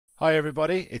Hi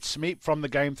everybody, it's Smeep from the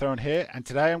Game Throne here, and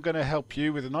today I'm going to help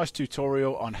you with a nice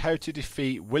tutorial on how to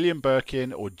defeat William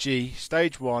Birkin, or G,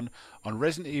 Stage 1 on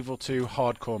Resident Evil 2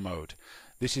 Hardcore mode.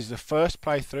 This is the first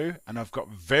playthrough and I've got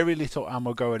very little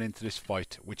ammo going into this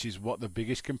fight, which is what the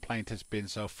biggest complaint has been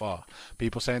so far.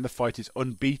 People saying the fight is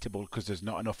unbeatable because there's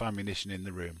not enough ammunition in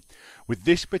the room. With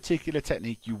this particular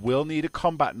technique you will need a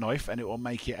combat knife and it will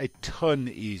make it a ton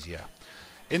easier.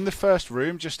 In the first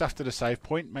room, just after the save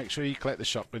point, make sure you collect the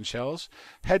shotgun shells,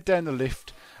 head down the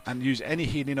lift and use any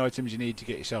healing items you need to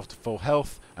get yourself to full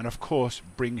health, and of course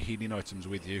bring healing items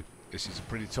with you. This is a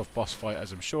pretty tough boss fight,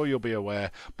 as I'm sure you'll be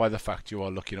aware by the fact you are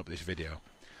looking up this video.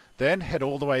 Then head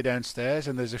all the way downstairs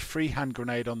and there's a free hand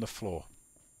grenade on the floor.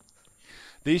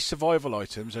 These survival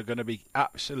items are going to be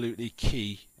absolutely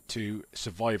key to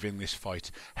surviving this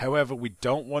fight. However, we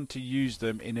don't want to use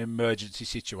them in emergency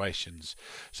situations.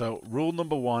 So rule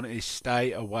number one is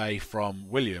stay away from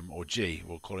William, or G.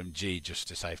 We'll call him G just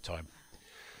to save time.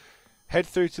 Head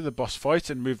through to the boss fight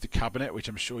and move the cabinet, which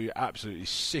I'm sure you're absolutely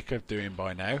sick of doing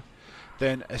by now.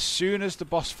 Then as soon as the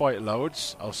boss fight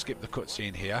loads, I'll skip the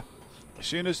cutscene here. As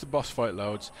soon as the boss fight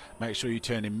loads, make sure you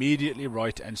turn immediately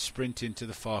right and sprint into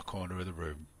the far corner of the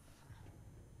room.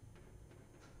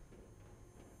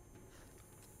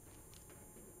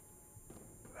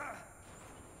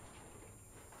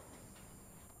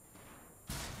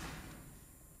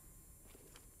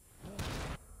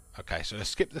 Okay, so let's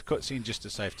skip the cutscene just to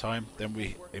save time. Then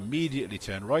we immediately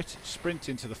turn right, sprint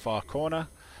into the far corner,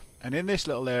 and in this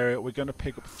little area we're going to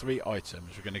pick up 3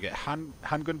 items. We're going to get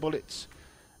handgun bullets,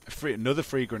 another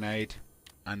free grenade,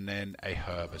 and then a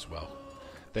herb as well.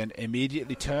 Then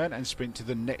immediately turn and sprint to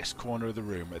the next corner of the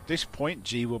room. At this point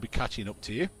G will be catching up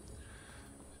to you.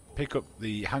 Pick up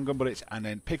the handgun bullets and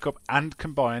then pick up and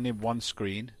combine in one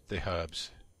screen the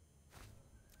herbs.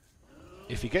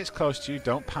 If he gets close to you,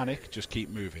 don't panic, just keep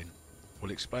moving.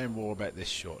 We'll explain more about this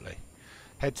shortly.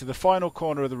 Head to the final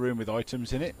corner of the room with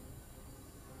items in it,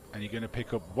 and you're going to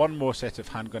pick up one more set of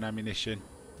handgun ammunition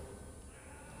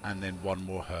and then one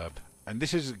more herb. And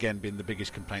this has again been the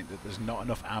biggest complaint, that there's not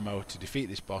enough ammo to defeat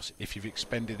this boss if you've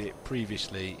expended it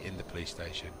previously in the police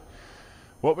station.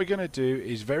 What we're going to do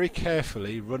is very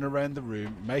carefully run around the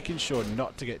room, making sure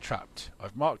not to get trapped.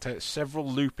 I've marked out several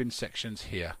looping sections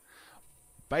here.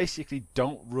 Basically,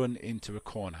 don't run into a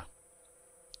corner.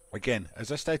 Again,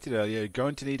 as I stated earlier, you're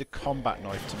going to need a combat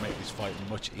knife to make this fight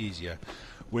much easier.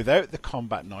 Without the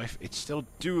combat knife, it's still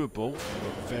doable,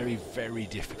 but very, very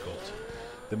difficult.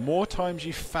 The more times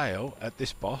you fail at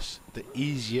this boss, the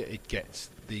easier it gets.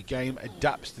 The game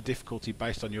adapts the difficulty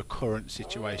based on your current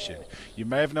situation. You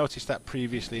may have noticed that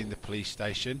previously in the police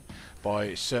station,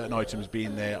 by certain items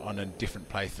being there on a different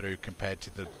playthrough compared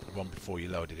to the one before you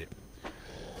loaded it.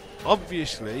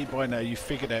 Obviously, by now you've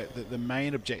figured out that the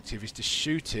main objective is to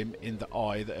shoot him in the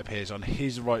eye that appears on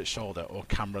his right shoulder, or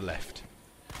camera left.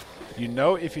 You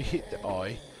know if you hit the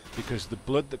eye because the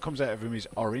blood that comes out of him is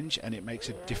orange and it makes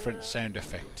a different sound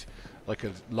effect, like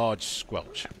a large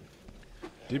squelch.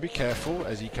 Do be careful,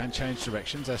 as he can change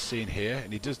directions as seen here,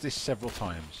 and he does this several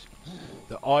times.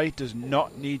 The eye does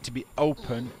not need to be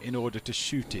open in order to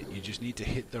shoot it, you just need to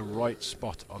hit the right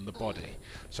spot on the body.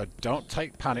 So don't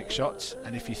take panic shots,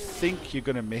 and if you think you're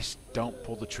going to miss, don't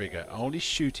pull the trigger. Only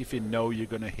shoot if you know you're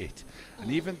going to hit. And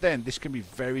even then, this can be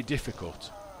very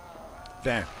difficult.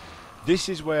 Now, this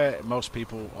is where most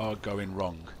people are going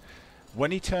wrong.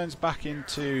 When he turns back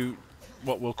into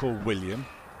what we'll call William,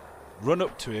 run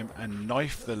up to him and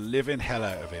knife the living hell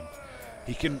out of him.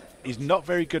 He's not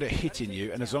very good at hitting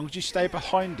you, and as long as you stay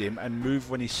behind him and move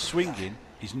when he's swinging,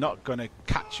 he's not going to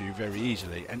catch you very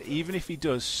easily. And even if he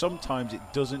does, sometimes it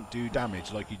doesn't do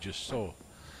damage like you just saw.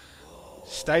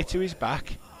 Stay to his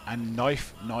back and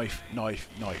knife, knife, knife,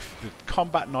 knife. The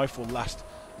combat knife will last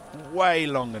way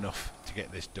long enough to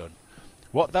get this done.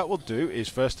 What that will do is,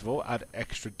 first of all, add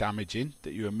extra damage in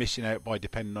that you are missing out by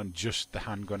depending on just the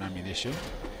handgun ammunition.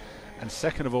 And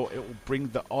second of all, it will bring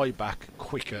the eye back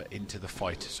quicker into the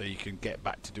fight, so you can get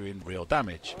back to doing real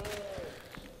damage.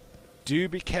 Do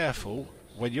be careful,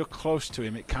 when you're close to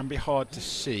him it can be hard to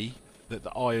see that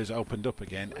the eye has opened up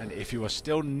again, and if you are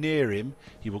still near him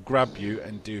he will grab you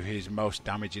and do his most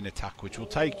damaging attack, which will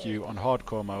take you on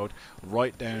hardcore mode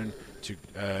right down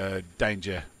to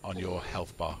danger on your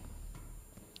health bar.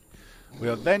 We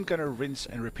are then going to rinse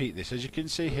and repeat this. As you can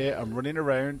see here, I'm running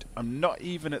around. I'm not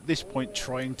even at this point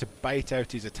trying to bait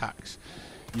out his attacks.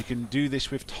 You can do this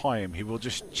with time. He will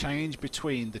just change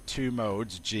between the 2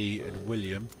 modes, G and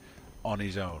William, on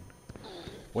his own.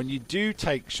 When you do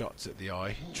take shots at the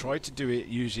eye, try to do it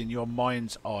using your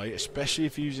mind's eye, especially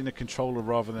if you're using a controller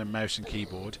rather than mouse and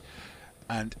keyboard.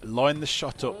 and line the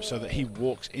shot up so that he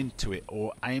walks into it,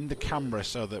 or aim the camera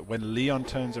so that when Leon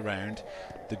turns around,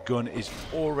 the gun is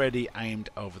already aimed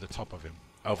over the top of him,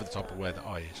 over the top of where the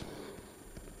eye is.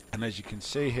 And as you can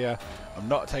see here, I'm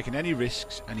not taking any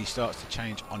risks, and he starts to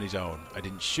change on his own. I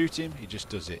didn't shoot him, he just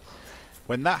does it.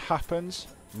 When that happens,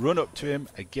 run up to him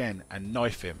again and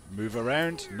knife him. Move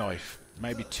around, knife.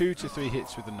 Maybe 2 to 3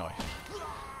 hits with a knife.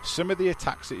 Some of the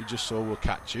attacks that you just saw will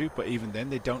catch you, but even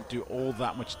then they don't do all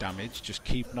that much damage. Just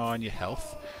keep an eye on your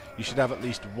health. You should have at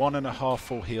least 1.5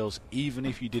 full heals, even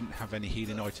if you didn't have any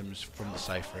healing items from the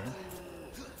safe room.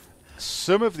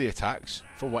 Some of the attacks,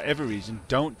 for whatever reason,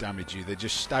 don't damage you, they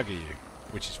just stagger you,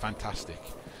 which is fantastic.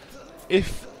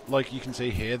 If, like you can see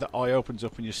here, the eye opens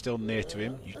up and you're still near to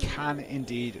him, you can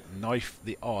indeed knife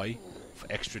the eye for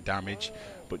extra damage,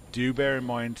 but do bear in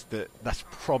mind that that's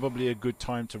probably a good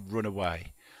time to run away.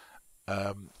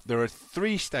 There are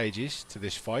 3 stages to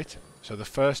this fight. So the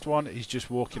first one is just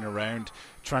walking around,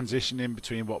 transitioning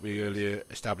between what we earlier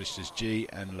established as G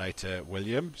and later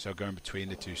William, so going between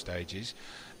the 2 stages.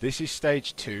 This is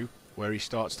stage 2, where he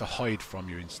starts to hide from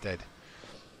you instead.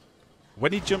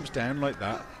 When he jumps down like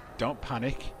that, don't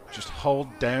panic, just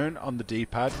hold down on the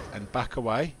D-pad and back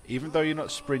away. Even though you're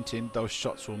not sprinting, those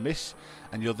shots will miss,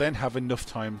 and you'll then have enough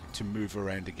time to move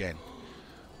around again.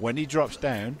 When he drops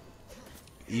down,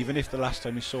 even if the last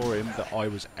time you saw him the eye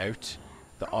was out,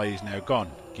 the eye is now gone,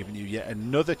 giving you yet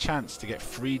another chance to get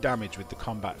free damage with the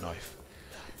combat knife.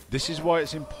 This is why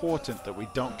it's important that we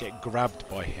don't get grabbed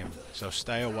by him, so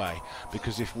stay away,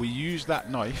 because if we use that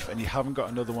knife and you haven't got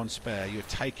another one spare, you're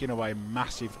taking away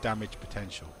massive damage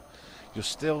potential.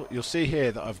 You'll see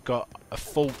here that I've got a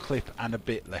full clip and a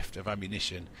bit left of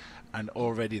ammunition, and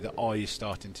already the eye is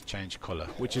starting to change colour,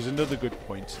 which is another good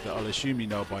point that I'll assume you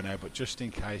know by now, but just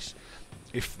in case,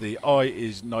 if the eye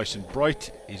is nice and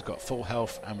bright, he's got full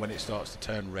health, and when it starts to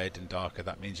turn red and darker,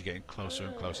 that means you're getting closer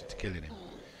and closer to killing him.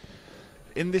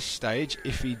 In this stage,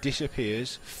 if he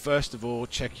disappears, first of all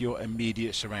check your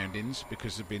immediate surroundings,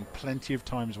 because there have been plenty of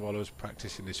times while I was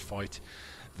practicing this fight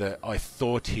that I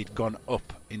thought he'd gone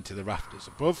up into the rafters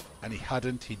above, and he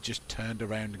hadn't. He'd just turned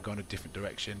around and gone a different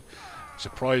direction,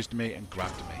 surprised me and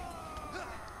grabbed me.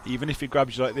 Even if he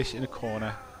grabs you like this in a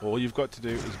corner, all you've got to do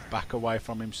is back away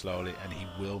from him slowly, and he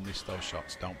will miss those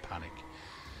shots. Don't panic.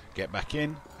 Get back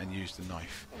in and use the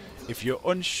knife. If you're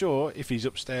unsure if he's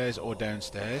upstairs or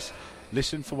downstairs,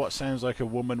 listen for what sounds like a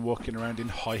woman walking around in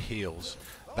high heels.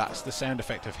 That's the sound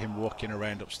effect of him walking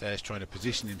around upstairs trying to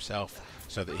position himself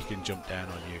so that he can jump down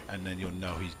on you, and then you'll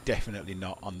know he's definitely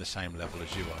not on the same level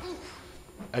as you are.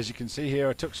 As you can see here,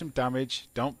 I took some damage.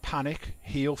 Don't panic,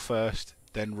 heal first,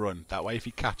 then run. That way if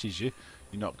he catches you,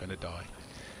 you're not going to die.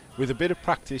 With a bit of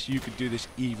practice you could do this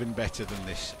even better than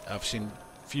this. I've seen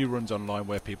few runs online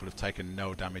where people have taken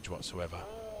no damage whatsoever.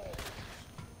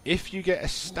 If you get a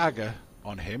stagger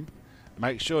on him,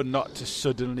 make sure not to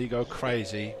suddenly go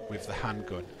crazy with the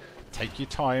handgun. Take your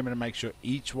time and make sure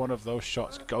each one of those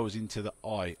shots goes into the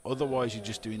eye. Otherwise you're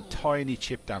just doing tiny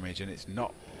chip damage, and it's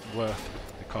not worth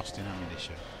the cost in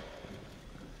ammunition.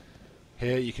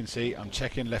 Here you can see I'm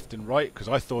checking left and right because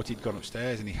I thought he'd gone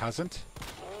upstairs and he hasn't.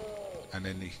 And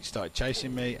then he started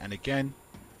chasing me, and again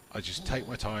I just take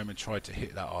my time and try to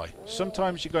hit that eye.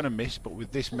 Sometimes you're going to miss, but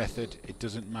with this method it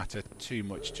doesn't matter too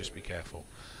much, just be careful.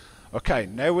 Okay,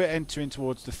 now we're entering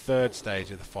towards the 3rd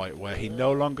stage of the fight, where he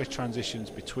no longer transitions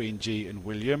between G and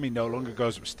William. He no longer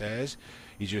goes upstairs,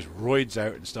 he just roids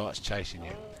out and starts chasing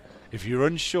you. If you're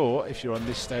unsure if you're on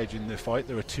this stage in the fight,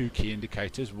 there are 2 key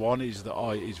indicators. One is the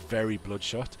eye is very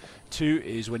bloodshot. 2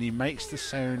 is when he makes the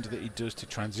sound that he does to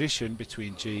transition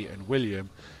between G and William,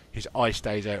 his eye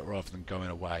stays out rather than going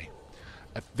away.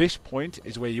 At this point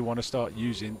is where you want to start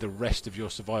using the rest of your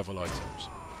survival items.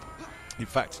 In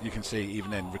fact, you can see even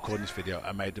then, recording this video,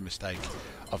 I made the mistake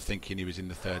of thinking he was in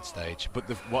the 3rd stage, but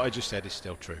what I just said is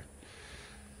still true.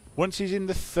 Once he's in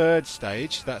the 3rd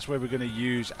stage, that's where we're going to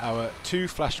use our 2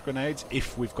 flash grenades,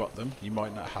 if we've got them. You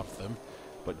might not have them,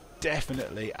 but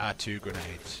definitely our 2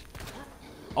 grenades.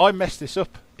 I messed this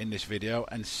up in this video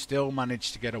and still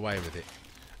managed to get away with it.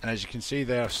 And as you can see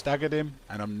there, I've staggered him,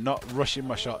 and I'm not rushing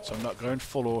my shots. I'm not going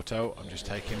full auto. I'm just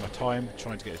taking my time,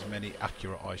 trying to get as many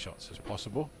accurate eye shots as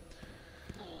possible.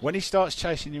 When he starts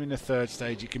chasing you in the 3rd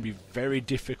stage, it can be very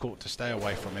difficult to stay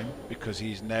away from him, because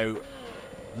he's now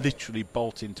literally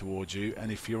bolting towards you, and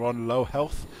if you're on low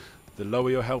health, the lower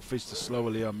your health is, the slower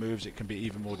Leon moves. It can be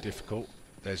even more difficult.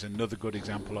 There's another good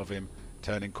example of him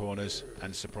turning corners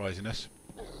and surprising us.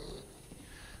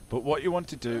 But what you want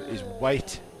to do is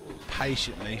wait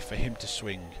patiently for him to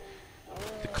swing.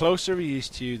 The closer he is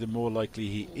to you, the more likely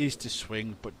he is to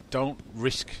swing, but don't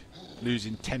risk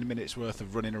losing 10 minutes worth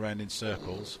of running around in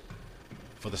circles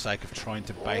for the sake of trying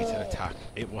to bait an attack.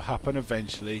 It will happen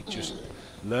eventually. Just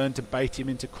learn to bait him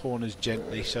into corners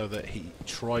gently so that he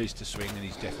tries to swing, and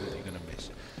he's definitely going to miss.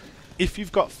 If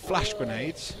you've got flash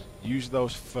grenades, use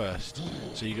those first.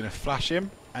 So you're going to flash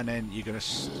him, and then you're going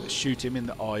to shoot him in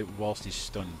the eye whilst he's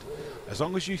stunned. As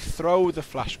long as you throw the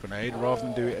flash grenade rather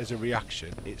than do it as a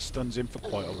reaction, it stuns him for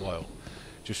quite a while.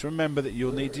 Just remember that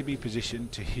you'll need to be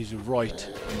positioned to his right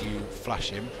when you flash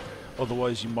him,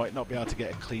 otherwise you might not be able to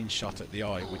get a clean shot at the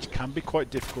eye, which can be quite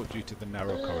difficult due to the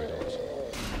narrow corridors.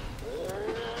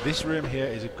 This room here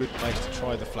is a good place to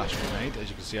try the flash grenade. As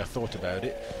you can see, I thought about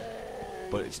it,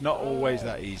 but it's not always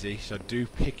that easy, so do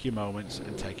pick your moments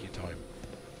and take your time.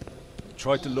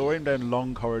 Try to lure him down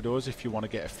long corridors if you want to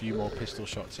get a few more pistol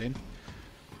shots in.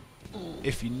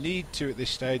 If you need to at this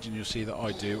stage, and you'll see that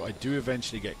I do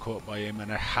eventually get caught by him,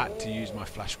 and I had to use my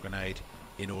flash grenade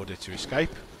in order to escape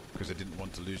because I didn't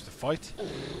want to lose the fight.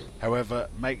 However,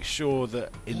 make sure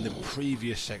that in the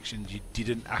previous sections you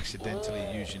didn't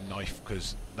accidentally use your knife,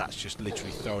 because that's just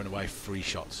literally throwing away 3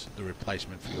 shots, the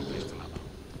replacement for your pistol ammo.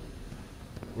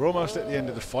 We're almost at the end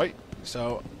of the fight,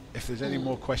 so if there's any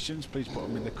more questions, please put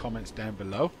them in the comments down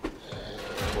below.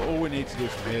 But all we need to do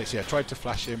from here is, I tried to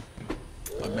flash him,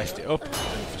 I messed it up, and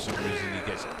for some reason he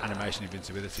gets animation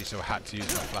invincibility, so I had to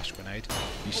use my flash grenade.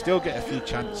 You still get a few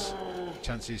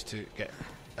chances to get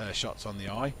shots on the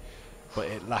eye, but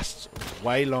it lasts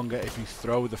way longer if you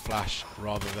throw the flash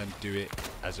rather than do it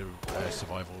as a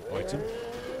survival item.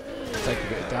 Take a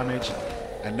bit of damage,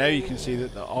 and now you can see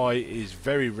that the eye is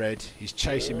very red. He's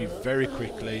chasing me very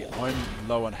quickly. I'm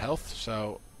low on health,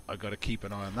 so I've got to keep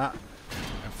an eye on that.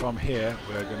 And from here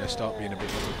we're going to start being a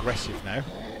bit more aggressive now.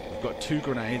 We've got 2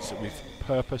 grenades that we've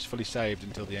purposefully saved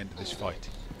until the end of this fight.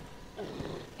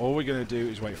 All we're going to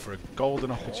do is wait for a golden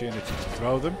opportunity to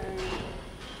throw them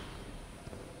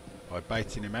by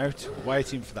baiting him out,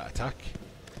 waiting for that attack.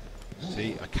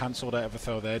 See, I cancelled out of a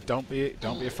throw there. Don't be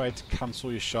afraid to cancel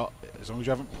your shot. As long as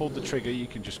you haven't pulled the trigger, you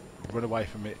can just run away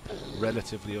from it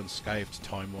relatively unscathed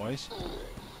time-wise.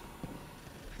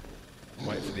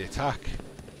 Wait for the attack.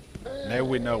 Now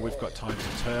we know we've got time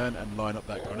to turn and line up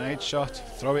that grenade shot.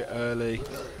 Throw it early,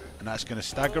 and that's going to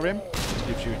stagger him, which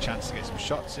gives you a chance to get some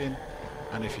shots in.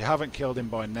 And if you haven't killed him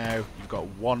by now, you've got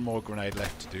 1 more grenade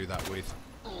left to do that with.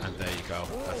 And there you go,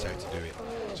 that's how to do it.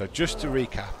 So just to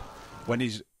recap, when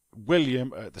he's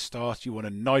William at the start, you want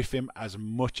to knife him as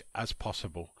much as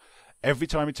possible. Every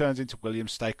time he turns into William,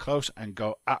 stay close and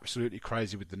go absolutely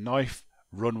crazy with the knife.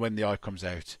 Run when the eye comes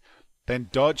out. Then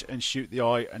dodge and shoot the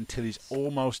eye until he's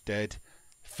almost dead.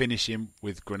 Finish him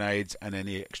with grenades and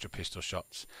any extra pistol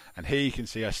shots. And here you can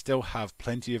see I still have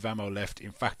plenty of ammo left.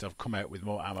 In fact, I've come out with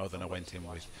more ammo than I went in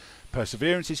with.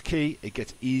 Perseverance is key. It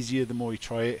gets easier the more you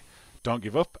try it. Don't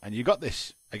give up, and you got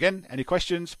this. Again, any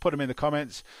questions, put them in the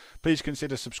comments. Please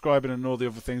consider subscribing and all the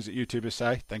other things that YouTubers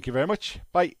say. Thank you very much.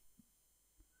 Bye.